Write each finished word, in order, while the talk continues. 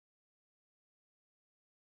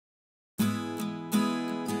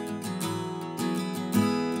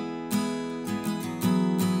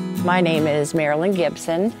My name is Marilyn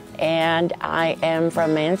Gibson, and I am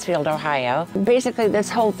from Mansfield, Ohio. Basically, this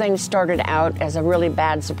whole thing started out as a really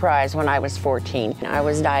bad surprise when I was 14. I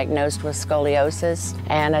was diagnosed with scoliosis,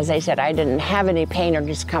 and as I said, I didn't have any pain or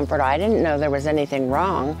discomfort. I didn't know there was anything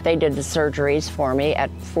wrong. They did the surgeries for me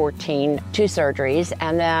at 14, 2 surgeries,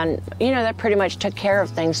 and then, that pretty much took care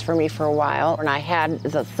of things for me for a while. When I had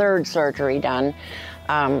the 3rd surgery done,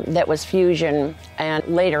 that was fusion, and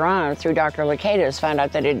later on, through Dr. Lucados, found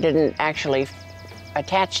out that it didn't actually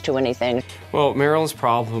attach to anything. Well, Marilyn's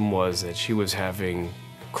problem was that she was having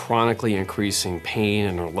chronically increasing pain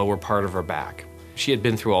in her lower part of her back. She had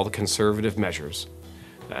been through all the conservative measures,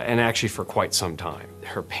 and actually for quite some time.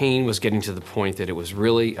 Her pain was getting to the point that it was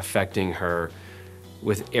really affecting her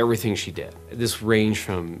with everything she did. This ranged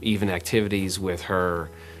from even activities with her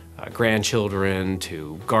grandchildren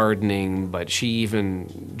to gardening, but she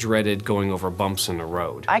even dreaded going over bumps in the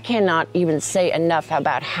road. I cannot even say enough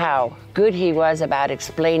about how good he was about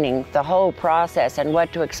explaining the whole process and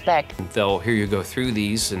what to expect. They'll hear you go through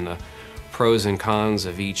these and the pros and cons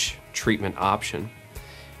of each treatment option.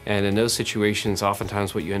 And in those situations,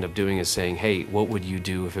 oftentimes what you end up doing is saying, hey, what would you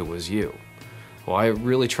do if it was you? Well, I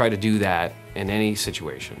really try to do that in any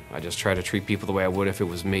situation. I just try to treat people the way I would if it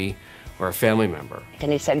was me or a family member.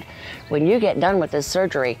 And he said, when you get done with this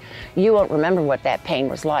surgery, you won't remember what that pain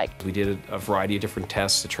was like. We did a variety of different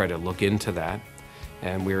tests to try to look into that,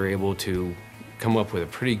 and we were able to come up with a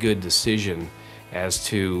pretty good decision as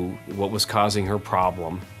to what was causing her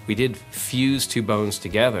problem. We did fuse 2 bones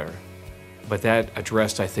together, but that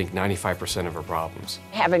addressed, I think, 95% of her problems.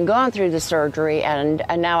 Having gone through the surgery and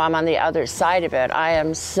now I'm on the other side of it, I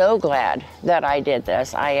am so glad that I did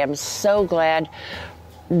this. I am so glad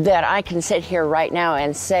that I can sit here right now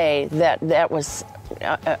and say that that was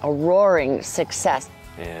a roaring success.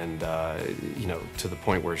 And, to the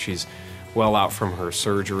point where she's well out from her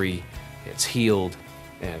surgery, it's healed,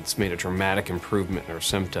 and it's made a dramatic improvement in her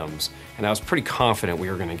symptoms. And I was pretty confident we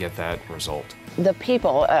were going to get that result. The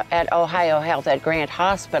people at OhioHealth at Grant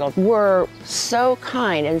Hospital were so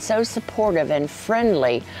kind and so supportive and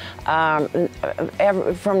friendly.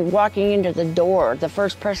 From walking into the door, the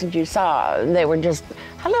first person you saw, they were just,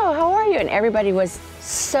 hello, how are you? And everybody was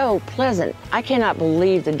so pleasant. I cannot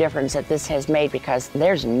believe the difference that this has made, because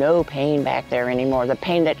there's no pain back there anymore. The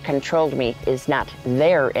pain that controlled me is not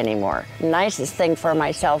there anymore. The nicest thing for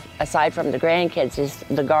myself, aside from the grandkids, is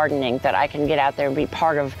the gardening, that I can get out there and be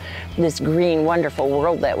part of this green, wonderful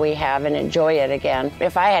world that we have and enjoy it again.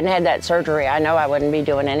 If I hadn't had that surgery, I know I wouldn't be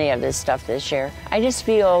doing any of this stuff this year. I just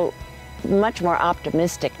feel much more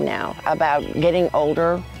optimistic now about getting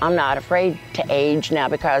older. I'm not afraid to age now,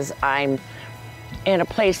 because I'm in a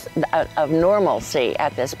place of normalcy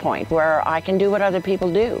at this point where I can do what other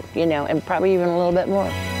people do, and probably even a little bit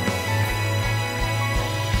more.